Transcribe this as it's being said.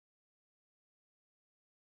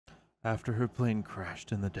After her plane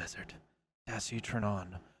crashed in the desert, Cassie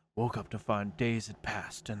Trenon woke up to find days had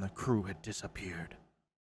passed and the crew had disappeared.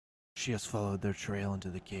 She has followed their trail into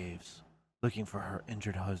the caves, looking for her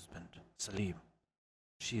injured husband, Salim.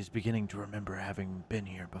 She is beginning to remember having been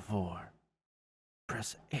here before.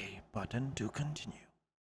 Press A button to continue.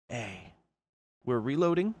 A. We're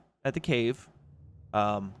reloading at the cave.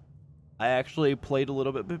 I actually played a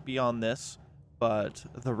little bit beyond this, but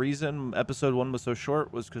the reason episode 1 was so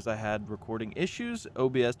short was because I had recording issues.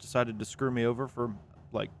 OBS decided to screw me over for,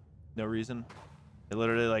 like, no reason. It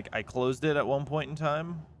literally, like, I closed it at one point in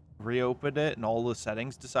time, reopened it, and all the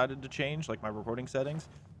settings decided to change, like my recording settings.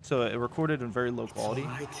 So it recorded in very low quality. It's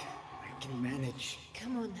all right. I can manage.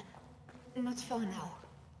 Come on. Not far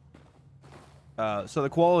now. So the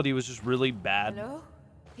quality was just really bad. Hello?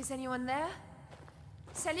 Is anyone there?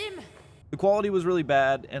 Salim? The quality was really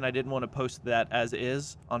bad, and I didn't want to post that as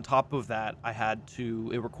is. On top of that,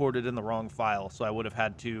 it recorded in the wrong file, so I would have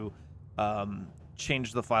had to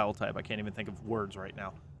change the file type. I can't even think of words right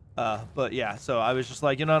now. But yeah, so I was just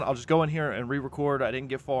like, you know what, I'll just go in here and re-record. I didn't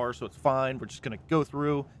get far, so it's fine. We're just going to go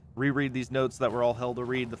through, reread these notes that were all hell to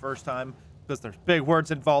read the first time, because there's big words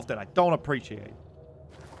involved and I don't appreciate.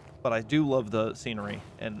 But I do love the scenery,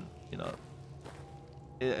 and, you know,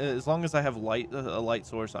 as long as I have a light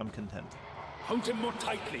source, I'm content. Hold him more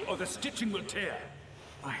tightly, or the stitching will tear.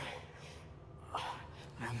 I'm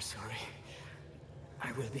sorry.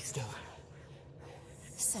 I will be still.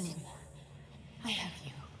 Salim, I have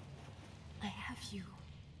you. I have you.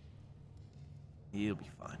 He'll be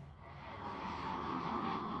fine.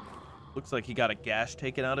 Looks like he got a gash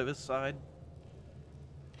taken out of his side.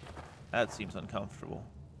 That seems uncomfortable.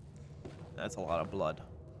 That's a lot of blood.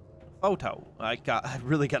 Photo. I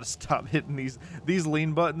really got to stop hitting these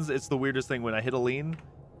lean buttons. It's the weirdest thing. When I hit a lean,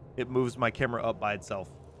 it moves my camera up by itself.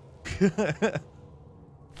 This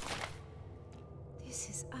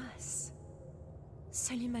is us.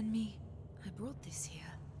 Salim and me. I brought this here.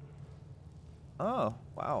 Oh,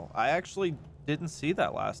 wow. I actually didn't see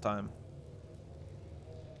that last time.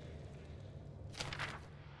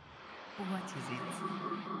 What is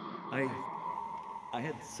it? I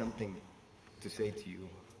had something to say to you.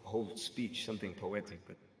 A whole speech, something poetic,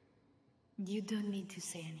 but... You don't need to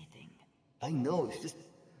say anything. I know, it's just...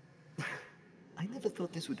 I never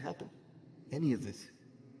thought this would happen. Any of this.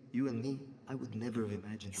 You and me, I would never have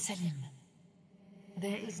imagined. Salim,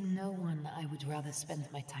 there is no one I would rather spend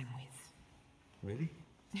my time with. Really?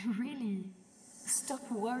 Really?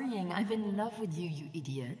 Stop worrying. I'm in love with you, you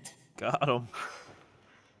idiot. Got him.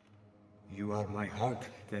 You are my heart,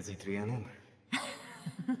 Desi Trianon.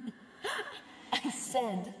 I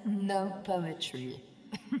said no poetry.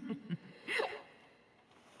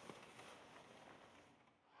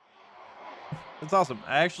 That's awesome.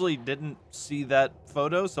 I actually didn't see that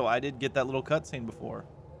photo, so I did get that little cutscene before.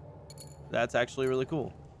 That's actually really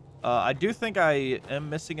cool. I do think I am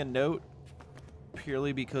missing a note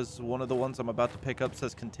purely because one of the ones I'm about to pick up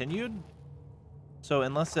says continued. So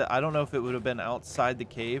unless I don't know if it would have been outside the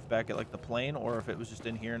cave back at like the plane, or if it was just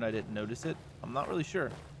in here and I didn't notice it. I'm not really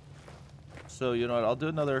sure. So you know what? I'll do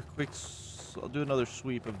another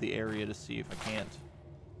sweep of the area to see if I can't.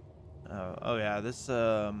 Oh yeah, this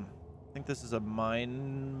I think this is a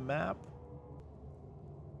mine map.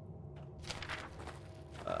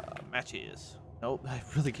 Matches. Nope, I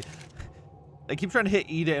really get. I keep trying to hit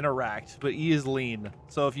E to interact, but E is lean.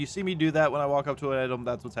 So if you see me do that when I walk up to an item,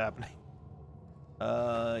 that's what's happening.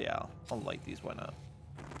 Yeah, I'll light these. Why not?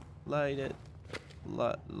 Light it,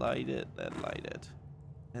 light it, then light it.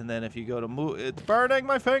 And then if you go to move, it's burning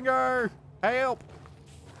my finger. Help!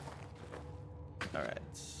 All right.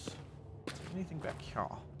 Anything back here?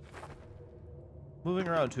 Moving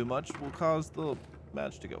around too much will cause the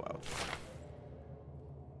match to go out.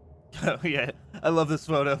 Oh yeah, I love this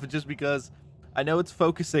photo just because I know it's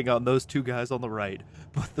focusing on those two guys on the right,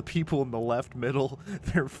 but the people in the left middle,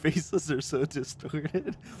 their faces are so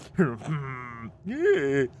distorted.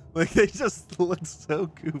 Yeah, like they just look so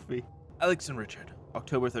goofy. Alex and Richard,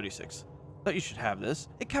 October 36th. Thought you should have this.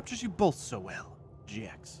 It captures you both so well.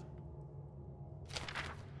 GX.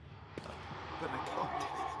 But I can't.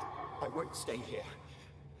 I won't stay here.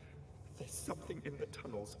 There's something in the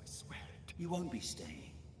tunnels, I swear it. You won't be staying.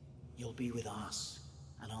 You'll be with us,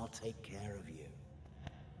 and I'll take care of you.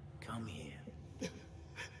 Come here.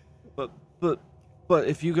 But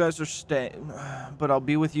if you guys are staying, but I'll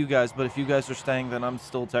be with you guys. But if you guys are staying, then I'm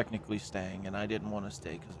still technically staying, and I didn't want to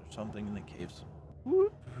stay because there's something in the caves.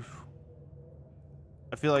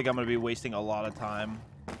 I feel like I'm gonna be wasting a lot of time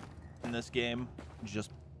in this game.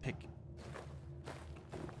 Just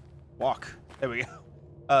walk. There we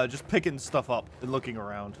go. Just picking stuff up and looking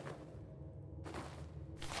around.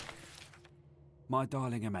 My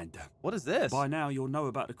darling Amanda. What is this? By now you'll know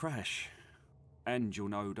about the crash. And you'll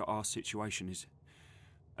know that our situation is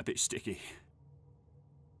a bit sticky.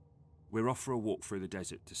 We're off for a walk through the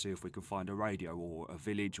desert to see if we can find a radio or a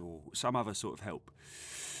village or some other sort of help.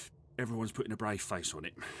 Everyone's putting a brave face on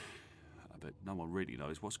it. But no one really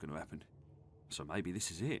knows what's going to happen. So maybe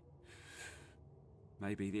this is it.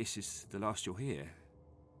 Maybe this is the last you'll hear.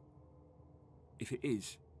 If it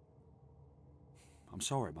is, I'm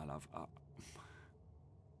sorry, my love.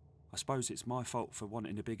 I suppose it's my fault for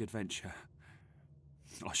wanting a big adventure.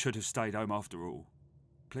 I should have stayed home after all.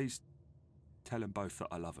 Please tell them both that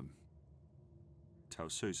I love them. Tell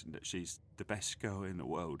Susan that she's the best girl in the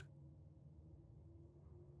world.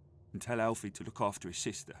 And tell Alfie to look after his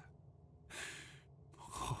sister.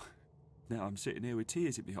 Oh, now I'm sitting here with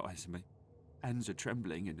tears in my eyes and my hands are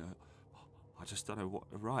trembling and I just don't know what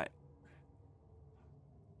to write.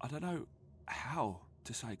 I don't know how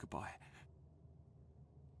to say goodbye.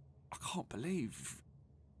 I can't believe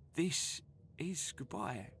this is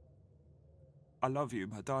goodbye. I love you,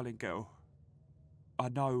 my darling girl. I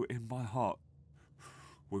know in my heart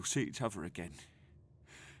we'll see each other again.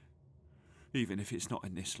 Even if it's not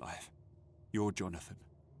in this life. You're Jonathan.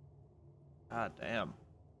 God damn.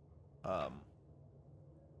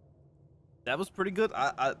 That was pretty good.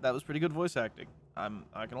 That was pretty good voice acting. I'm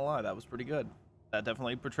not gonna lie, that was pretty good. That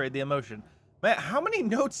definitely portrayed the emotion. Man, how many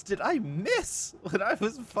notes did I miss when I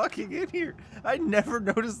was fucking in here? I never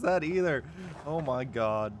noticed that either. Oh my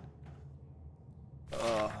god.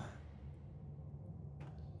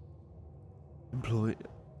 Employee.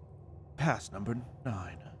 Pass number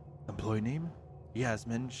 9. Employee name?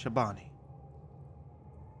 Yasmin Shabani.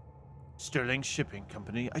 Sterling Shipping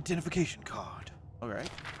Company identification card.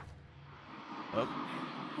 Alright. Oh.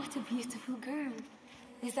 What a beautiful girl.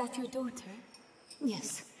 Is that your daughter?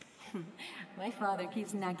 Yes. My father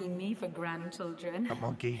keeps nagging me for grandchildren. A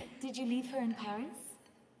monkey. Did you leave her in Paris?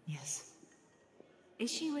 Yes. Is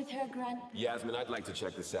she with her Yasmin, I'd like to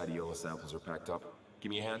check the Sadiola samples are packed up. Give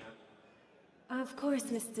me a hand. Of course,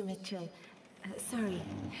 Mr. Mitchell. Sorry,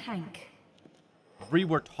 Hank. We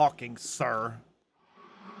were talking, sir.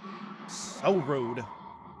 So rude.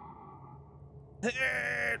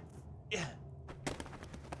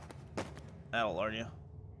 That'll learn you.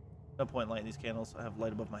 No point lighting these candles. I have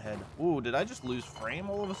light above my head. Ooh, did I just lose frame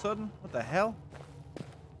all of a sudden? What the hell?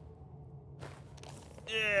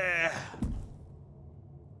 Yeah.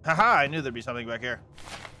 Haha, I knew there'd be something back here.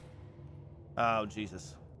 Oh,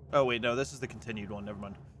 Jesus. Oh, wait, no, this is the continued one. Never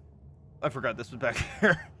mind. I forgot this was back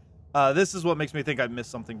here. This is what makes me think I missed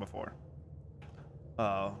something before.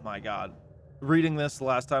 Oh, my God. Reading this the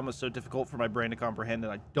last time was so difficult for my brain to comprehend,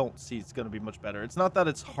 and I don't see it's going to be much better. It's not that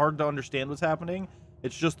it's hard to understand what's happening.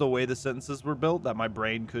 It's just the way the sentences were built that my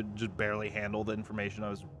brain could just barely handle the information I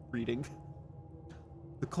was reading.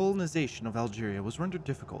 The colonization of Algeria was rendered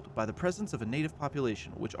difficult by the presence of a native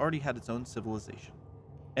population which already had its own civilization,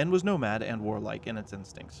 and was nomad and warlike in its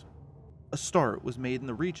instincts. A start was made in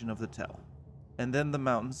the region of the Tell, and then the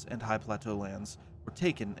mountains and high plateau lands were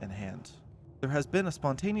taken in hand. There has been a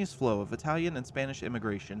spontaneous flow of Italian and Spanish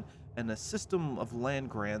immigration, and a system of land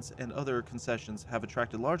grants and other concessions have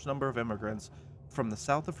attracted a large number of immigrants from the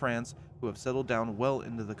south of France who have settled down well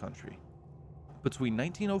into the country. Between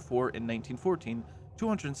 1904 and 1914,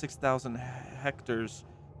 206,000 hectares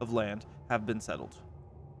of land have been settled,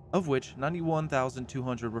 of which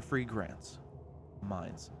 91,200 were free grants.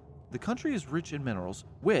 Mines. The country is rich in minerals,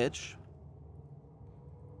 which,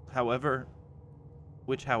 however,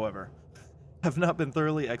 have not been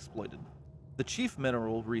thoroughly exploited. The chief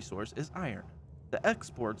mineral resource is iron, the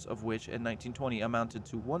exports of which in 1920 amounted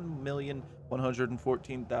to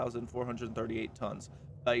 1,114,438 tons,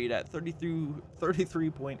 valued at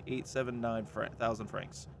 33.879 thousand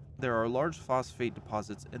francs. There are large phosphate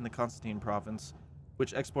deposits in the Constantine province,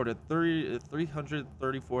 which exported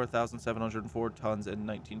 334,704 tons in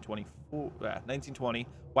 1920.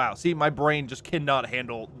 Wow, see, my brain just cannot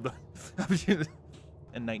handle the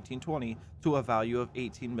in 1920 to a value of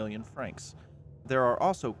 18 million francs. There are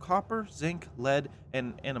also copper, zinc, lead,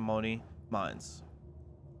 and antimony mines.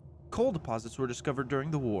 Coal deposits were discovered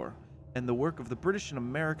during the war, and the work of the British and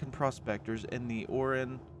American prospectors in the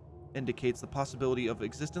Oran indicates the possibility of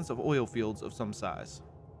existence of oil fields of some size.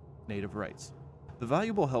 Native rights. The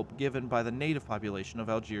valuable help given by the native population of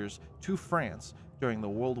Algiers to France during the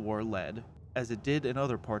World War led, as it did in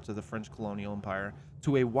other parts of the French colonial empire,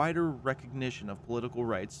 to a wider recognition of political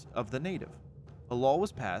rights of the native. A law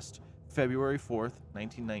was passed February 4th,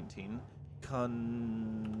 1919,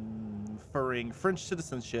 conferring French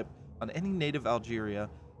citizenship on any native Algeria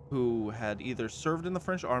who had either served in the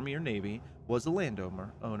French army or navy, was a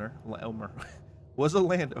landowner, was a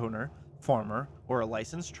landowner, farmer, or a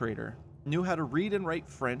licensed trader, knew how to read and write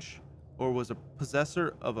French, or was a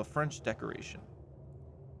possessor of a French decoration.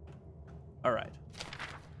 All right.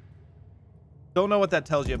 Don't know what that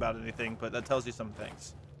tells you about anything, but that tells you some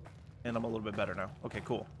things. And I'm a little bit better now. Okay,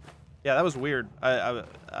 cool. Yeah, that was weird.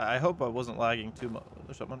 I hope I wasn't lagging too much.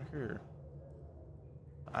 There's something under here.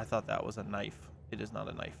 I thought that was a knife. It is not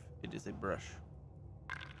a knife. It is a brush.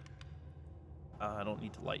 I don't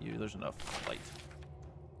need to light you. There's enough light.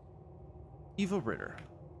 Eva Ritter.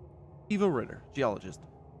 Eva Ritter, geologist.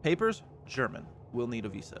 Papers, German. Will need a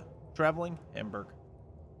visa. Traveling, Hamburg.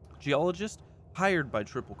 Geologist, hired by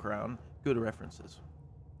Triple Crown. Good references.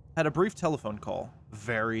 Had a brief telephone call.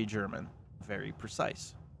 Very German. Very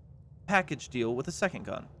precise. Package deal with a second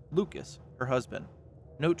gun. Lucas, her husband.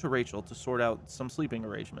 Note to Rachel to sort out some sleeping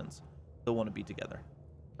arrangements. They'll want to be together.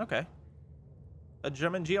 Okay. A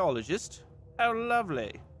German geologist? How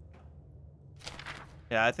lovely.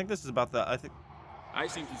 Yeah, I think this is about the... I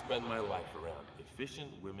seem to spend my life around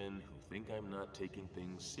efficient women who think I'm not taking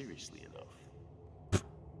things seriously enough.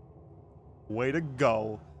 Way to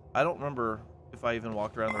go. I don't remember if I even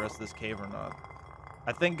walked around the rest of this cave or not.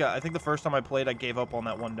 I think the first time I played, I gave up on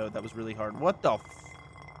that one node. That was really hard. What the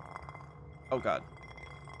Oh, God.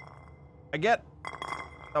 I get...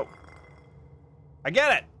 Oh. I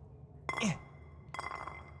get it!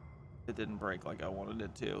 It didn't break like I wanted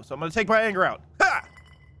it to. So I'm going to take my anger out. Ha!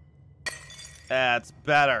 That's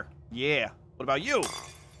better. Yeah. What about you?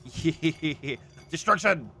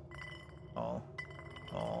 Destruction! Oh.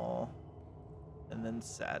 Oh. And then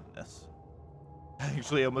sadness.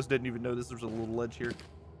 Actually, I almost didn't even notice there was a little ledge here.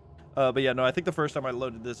 But yeah, no, I think the first time I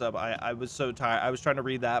loaded this up, I was so tired. I was trying to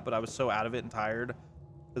read that, but I was so out of it and tired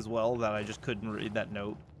as well that I just couldn't read that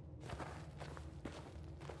note.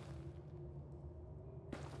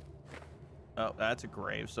 Oh, that's a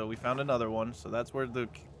grave. So we found another one. So that's where the...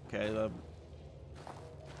 Okay,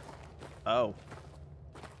 Oh.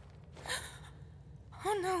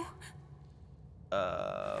 Oh,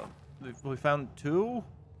 no. We found two?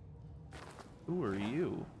 Who are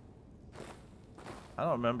you? I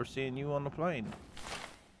don't remember seeing you on the plane.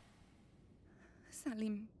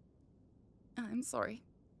 Salim, I'm sorry.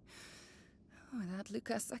 Without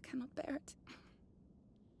Lucas, I cannot bear it.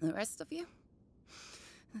 The rest of you?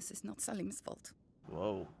 This is not Salim's fault.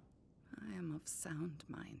 Whoa. I am of sound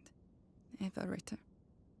mind. Eva Ritter.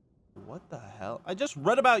 What the hell? I just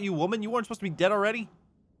read about you, woman. You weren't supposed to be dead already?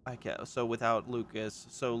 Okay, so without Lucas.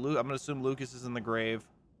 So I'm going to assume Lucas is in the grave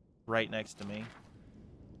right next to me.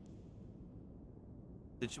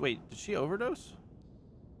 Wait, did she overdose?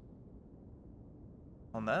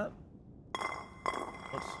 On that?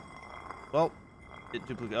 Oops. Well, it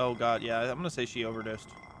duplicate. Oh, God, yeah. I'm going to say she overdosed.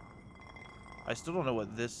 I still don't know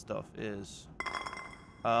what this stuff is.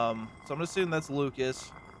 So I'm going to assume that's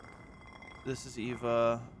Lucas. This is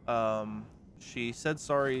Eva. She said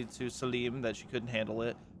sorry to Salim that she couldn't handle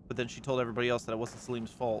it, but then she told everybody else that it wasn't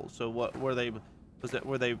Salim's fault. So what were they?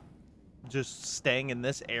 Were they just staying in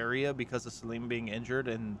this area because of Salim being injured,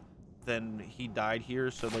 and then he died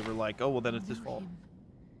here? So they were like, oh well, then it's his fault.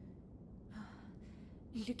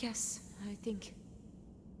 Lucas, I think.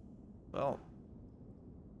 Well,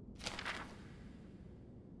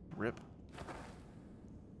 rip.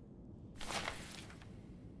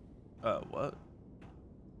 What?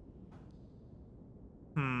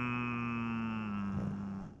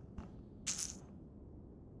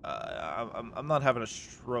 I'm not having a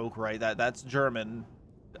stroke, right? That's German.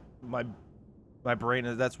 My brain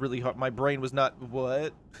is, that's really hard. My brain was not,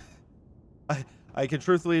 what? I can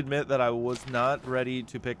truthfully admit that I was not ready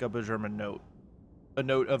to pick up a German note. A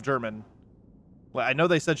note of German. Well, I know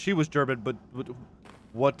they said she was German, but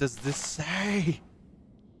what does this say?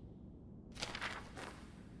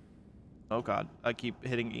 Oh God, I keep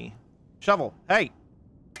hitting E. Shovel, hey!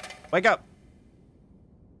 Wake up!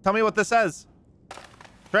 Tell me what this says!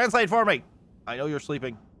 Translate for me! I know you're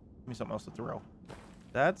sleeping. Give me something else to throw.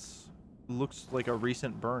 That's... looks like a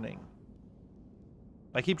recent burning.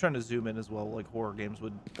 I keep trying to zoom in as well, like horror games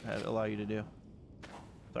would allow you to do.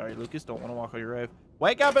 Sorry, Lucas, don't want to walk on your grave.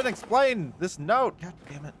 Wake up and explain this note! God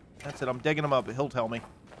damn it. That's it, I'm digging him up. He'll tell me.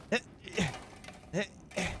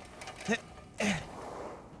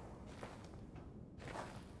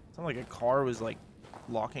 Sounded like a car was like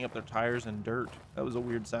locking up their tires in dirt. That was a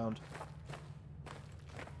weird sound.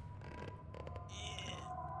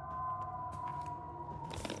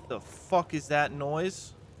 The fuck is that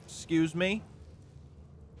noise? Excuse me?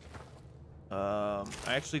 I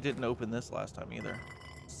actually didn't open this last time either.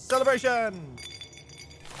 Celebration!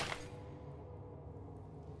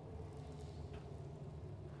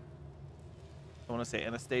 I want to say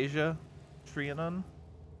Anastasia. Trianon.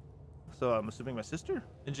 So I'm assuming my sister.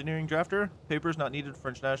 Engineering drafter. Papers not needed.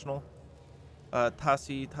 French national.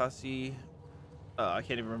 Tassi. I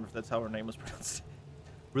can't even remember if that's how her name was pronounced.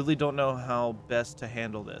 Really don't know how best to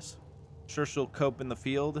handle this. Sure she'll cope in the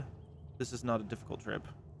field. This is not a difficult trip.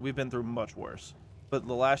 We've been through much worse. But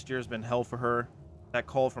the last year has been hell for her. That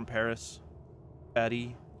call from Paris.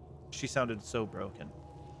 Betty. She sounded so broken.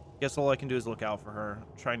 Guess all I can do is look out for her.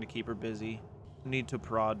 Trying to keep her busy. Need to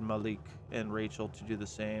prod Malik and Rachel to do the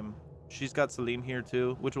same. She's got Salim here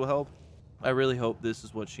too, which will help. I really hope this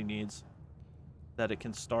is what she needs. That it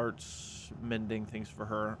can start mending things for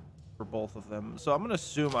her. For both of them. So I'm going to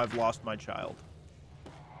assume I've lost my child.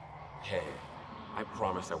 Hey, I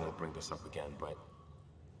promise I won't bring this up again, but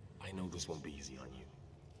I know this won't be easy on you.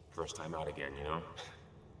 First time out again, you know?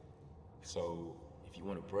 So, if you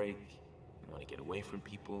want a break, you want to get away from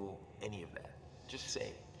people, any of that, just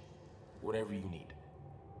say whatever you need.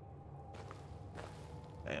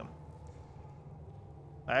 Damn.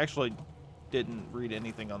 I actually didn't read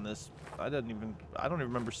anything on this. I don't even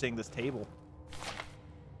remember seeing this table.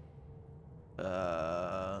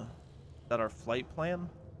 That our flight plan?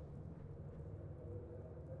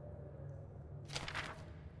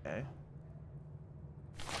 Okay.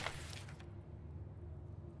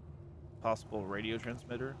 Possible radio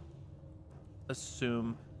transmitter.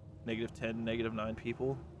 Assume -10, -9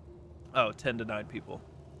 people. Oh, 10 to 9 people.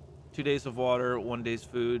 2 days of water, 1 day's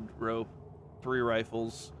food, rope, 3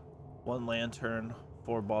 rifles, 1 lantern,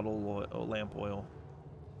 4 bottle lamp oil,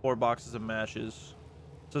 4 boxes of matches.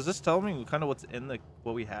 So is this telling me kind of what's in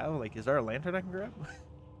what we have? Like, is there a lantern I can grab?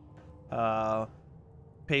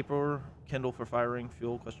 Paper, Kindle for firing,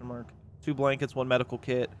 fuel, question mark. 2 blankets, 1 medical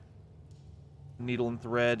kit, needle and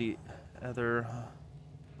thread, other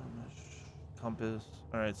compass.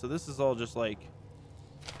 All right, so this is all just like,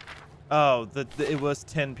 oh, it was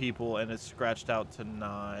 10 people and it's scratched out to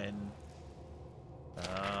 9.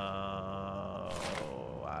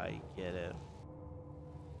 Oh, I get it.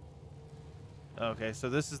 Okay, so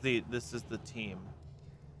this is the team.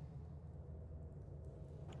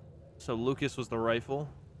 So Lucas was the rifle,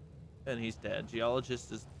 and he's dead.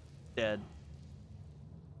 Geologist is dead.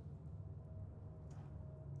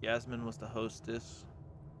 Yasmin was the hostess.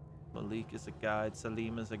 Malik is a guide.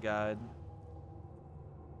 Salim is a guide.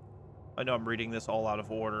 I know I'm reading this all out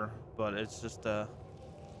of order, but it's just and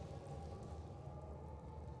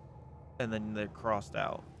then they're crossed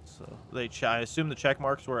out. So I assume the check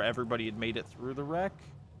marks were everybody had made it through the wreck,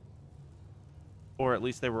 or at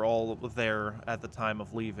least they were all there at the time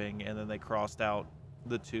of leaving, and then they crossed out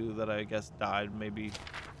the 2 that I guess died, maybe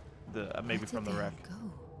from the wreck.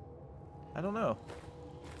 I don't know.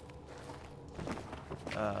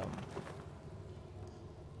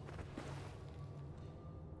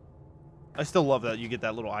 I still love that you get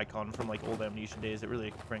that little icon from like old Amnesia days. It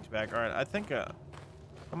really brings back. All right, I think I'm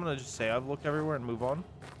gonna just say I've looked everywhere and move on.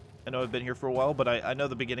 I know I've been here for a while, but I know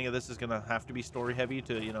the beginning of this is gonna have to be story heavy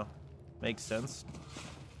to, you know, make sense.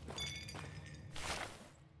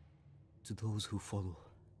 To those who follow,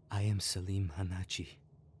 I am Salim Hanachi.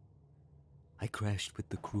 I crashed with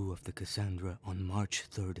the crew of the Cassandra on March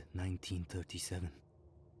 3rd, 1937.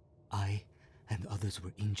 I and others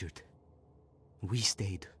were injured. We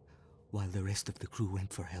stayed while the rest of the crew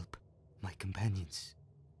went for help. My companions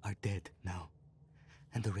are dead now,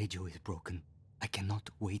 and the radio is broken. I cannot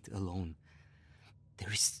wait alone.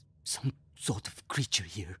 There is some sort of creature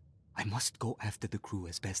here. I must go after the crew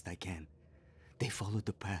as best I can. They followed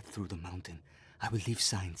the path through the mountain. I will leave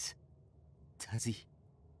signs. Tazi,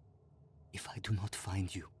 if I do not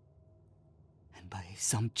find you, and by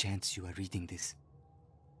some chance you are reading this,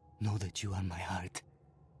 know that you are my heart.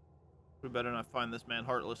 We better not find this man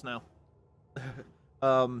heartless now.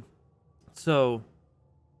 So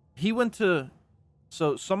he went to...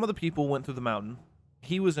 So some of the people went through the mountain.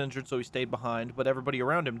 He was injured, so he stayed behind, but everybody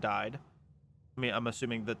around him died. I mean, I'm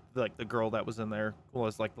assuming that like the girl that was in there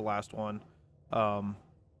was like the last one.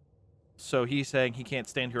 So he's saying he can't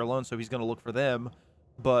stand here alone, so he's going to look for them.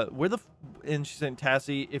 But where and she's saying,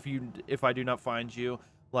 Tassie, if I do not find you,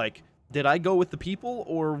 like, did I go with the people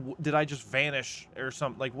or did I just vanish or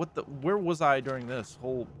something? Like, where was I during this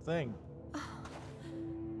whole thing?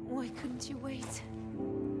 Why couldn't you wait?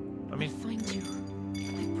 I mean, I'll find you.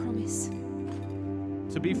 I promise.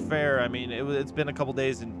 To be fair, I mean, it's been a couple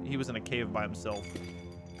days and he was in a cave by himself.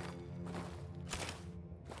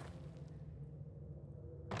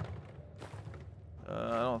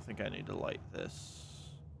 I don't think I need to light this.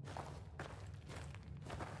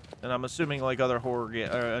 And I'm assuming, like other horror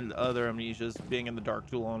and other amnesias, being in the dark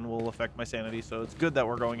too long will affect my sanity. So it's good that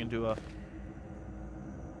we're going into a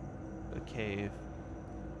cave.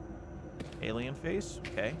 Alien face?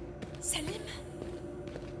 Okay. Salim?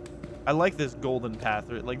 I like this golden path.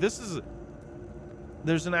 Like, this is...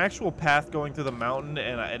 There's an actual path going through the mountain,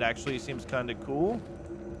 and it actually seems kind of cool.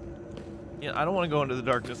 Yeah, I don't want to go into the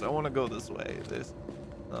darkness. I want to go this way.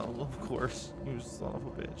 Oh, of course. You son of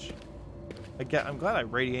a bitch. I'm glad I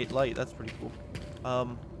radiate light. That's pretty cool.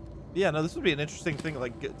 Yeah, no, this would be an interesting thing,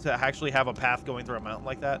 like, to actually have a path going through a mountain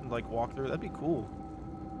like that and, like, walk through. That'd be cool.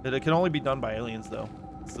 But it can only be done by aliens, though.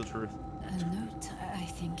 That's the truth. A note, I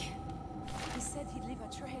think. He said he'd leave a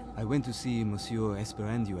trail. I went to see Monsieur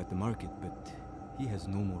Esperandio at the market, but he has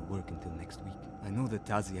no more work until next week. I know that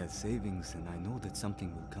Tazi has savings, and I know that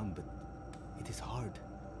something will come, but it is hard.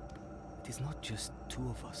 It is not just two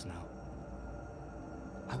of us now.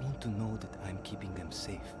 I want to know that I'm keeping them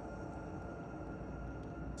safe.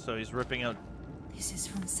 So he's ripping out... This is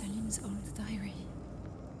from Salim's old diary.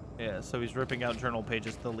 Yeah, so he's ripping out journal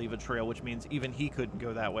pages to leave a trail, which means even he couldn't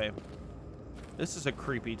go that way. This is a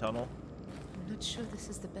creepy tunnel. I'm not sure this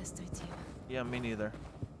is the best idea. Yeah, me neither.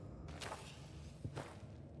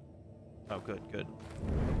 Oh, good, good.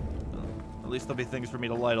 At least there'll be things for me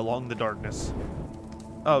to light along the darkness.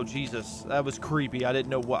 Oh, Jesus. That was creepy. I didn't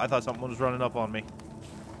know what... I thought someone was running up on me.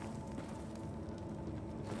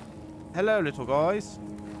 Hello, little guys.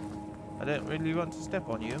 I didn't really want to step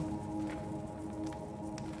on you.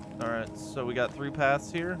 Alright, so we got 3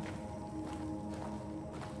 paths here.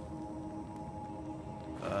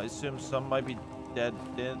 I assume some might be dead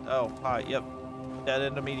end. Oh, hi, yep. Dead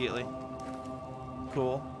end immediately.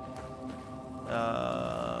 Cool.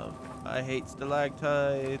 I hate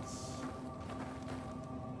stalactites.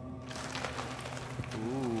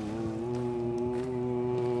 Ooh.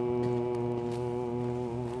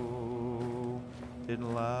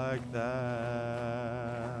 Didn't like that.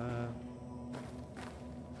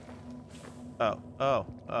 Oh,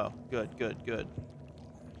 good.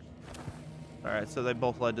 Alright, so they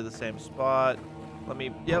both led to the same spot. Let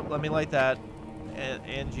me light that.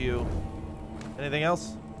 And you. Anything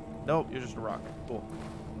else? Nope, you're just a rock. Cool.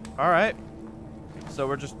 Alright. So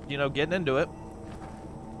we're just, getting into it.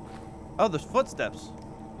 Oh, there's footsteps.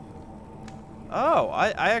 Oh,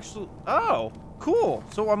 I actually... Oh, cool.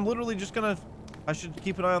 So I'm literally just gonna... I should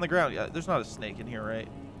keep an eye on the ground. Yeah, there's not a snake in here, right?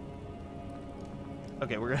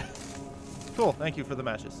 Okay, we're gonna... Cool, thank you for the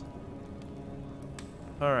matches.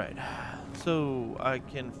 Alright. So I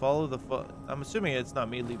can follow the foot... I'm assuming it's not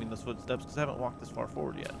me leaving those footsteps because I haven't walked this far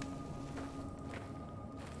forward yet.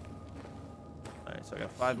 Alright, so I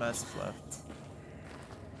got 5 matches left.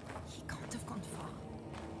 He can't have gone far.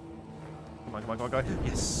 Come on.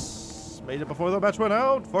 Yes! Made it before the match went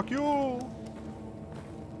out! Fuck you!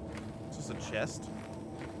 Is this a chest?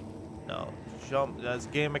 No. Jump. That's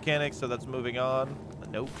game mechanics, so that's moving on.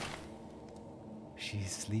 Nope.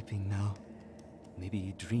 She's sleeping now.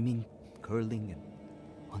 Maybe dreaming, curling and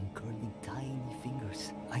uncurling tiny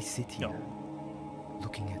fingers. I sit here,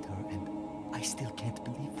 looking at her, and I still can't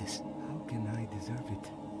believe this. How can I deserve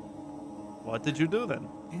it? What did you do then?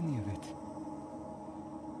 Any of it.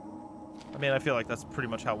 I mean, I feel like that's pretty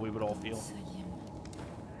much how we would all feel.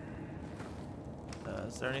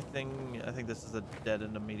 Is there anything? I think this is a dead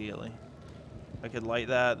end immediately. I could light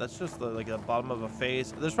that. That's just like the bottom of a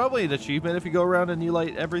face. There's probably an achievement if you go around and you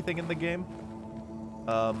light everything in the game.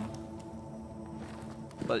 But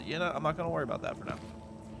I'm not gonna worry about that for now.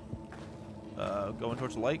 Going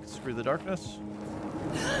towards the light. Screw the darkness.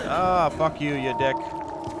 Ah, fuck you, you dick.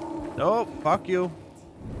 Nope, fuck you.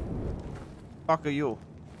 Fuck you.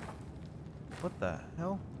 What the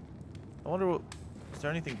hell? I wonder what... Is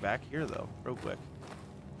there anything back here, though? Real quick.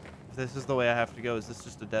 If this is the way I have to go, is this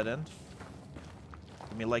just a dead end?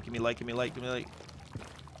 Give me light.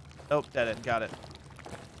 Oh, dead end. Got it.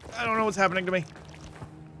 I don't know what's happening to me.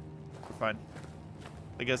 We're fine.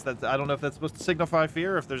 I guess that's... I don't know if that's supposed to signify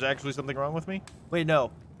fear, if there's actually something wrong with me. Wait,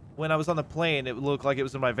 no. When I was on the plane, it looked like it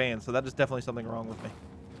was in my van, so that is definitely something wrong with me.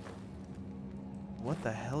 What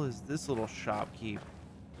the hell is this little shopkeep?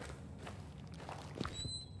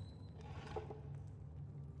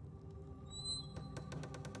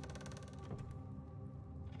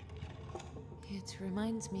 It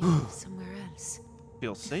reminds me of somewhere else.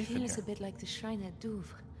 Feels safe in here. It feels a bit like the shrine at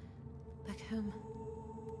Douvres, back home.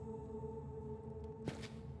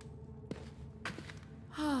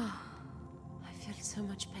 Ah, I feel so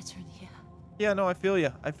much better in here. Yeah, no, I feel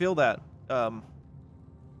you. I feel that.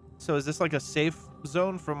 So is this like a safe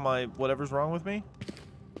zone from my whatever's wrong with me?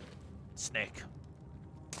 Snake.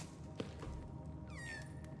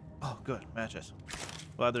 Oh, good. Matches.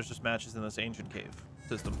 Well, there's just matches in this ancient cave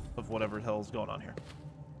system of whatever the hell's going on here.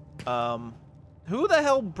 Who the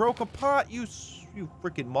hell broke a pot? You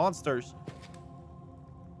freaking monsters.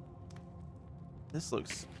 This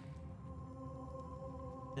looks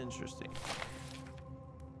interesting.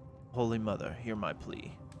 Holy Mother, hear my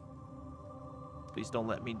plea. Please don't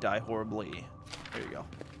let me die horribly. There you go.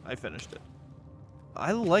 I finished it.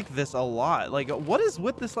 I like this a lot. Like, what is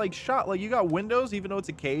with this, like, shot? Like, you got windows, even though it's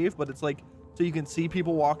a cave, but it's, like, so you can see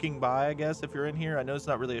people walking by, I guess, if you're in here. I know it's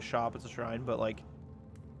not really a shop, it's a shrine, but, like,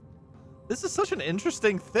 this is such an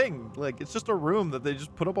interesting thing. Like, it's just a room that they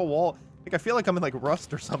just put up a wall. Like, I feel like I'm in, like,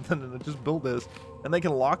 Rust or something, and they just built this. And they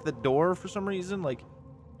can lock the door for some reason. Like,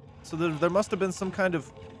 so there must have been some kind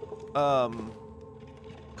of,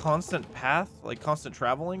 constant path, like constant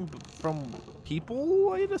traveling from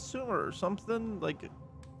people, I'd assume, or something, like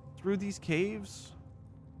through these caves.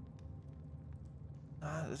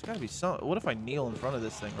 There's gotta be some. What if I kneel in front of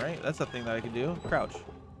this thing, right? That's a thing that I can do. Crouch.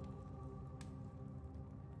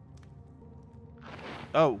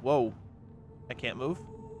 Oh, whoa. I can't move.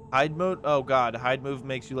 Hide mode. Oh god, hide move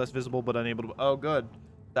makes you less visible but unable to. Oh good.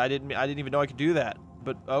 I didn't even know I could do that.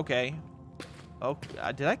 But okay.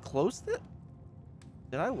 Okay. Did I close it?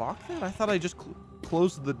 Did I lock that? I thought I just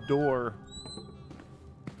closed the door.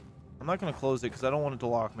 I'm not gonna close it because I don't want it to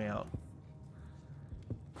lock me out.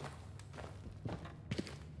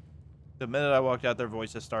 The minute I walked out, their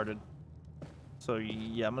voices started. So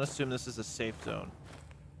yeah, I'm gonna assume this is a safe zone.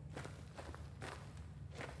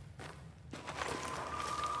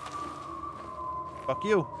 Fuck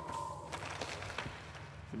you.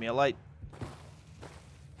 Give me a light.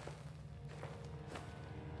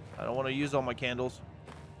 I don't want to use all my candles.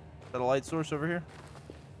 Is that a light source over here?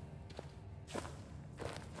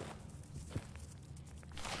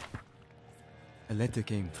 A letter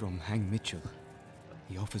came from Hang Mitchell.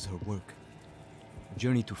 He offers her work. A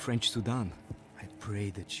journey to French Sudan. I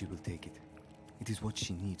pray that she will take it. It is what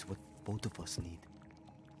she needs, what both of us need.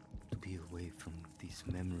 To be away from these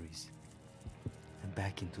memories and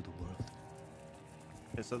back into the world.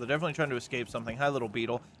 Okay, so they're definitely trying to escape something. Hi, little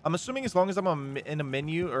beetle. I'm assuming as long as I'm in a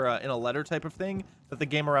menu or in a letter type of thing, that the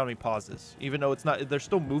game around me pauses. Even though it's not, there's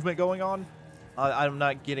still movement going on. I'm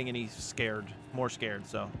not getting any more scared.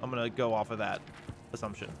 So I'm going to go off of that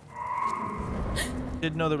assumption.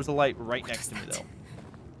 Didn't know there was a light right next to me, though.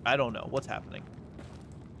 I don't know. What's happening?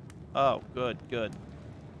 Oh, good, good.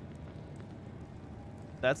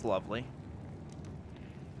 That's lovely.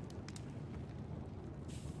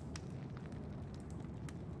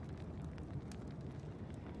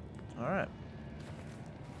 All right.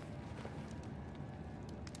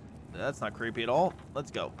 That's not creepy at all. Let's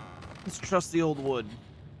go. Let's trust the old wood.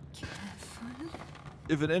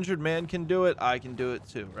 If an injured man can do it, I can do it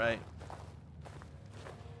too, right?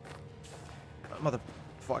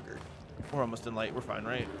 Motherfucker. We're almost in light. We're fine,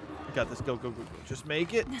 right? We got this. Go, go, go, go. Just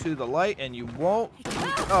make it to the light and you won't.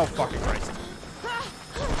 Oh, fucking Christ.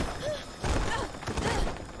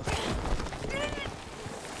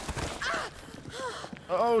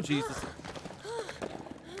 Oh, Jesus.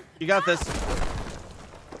 You got this.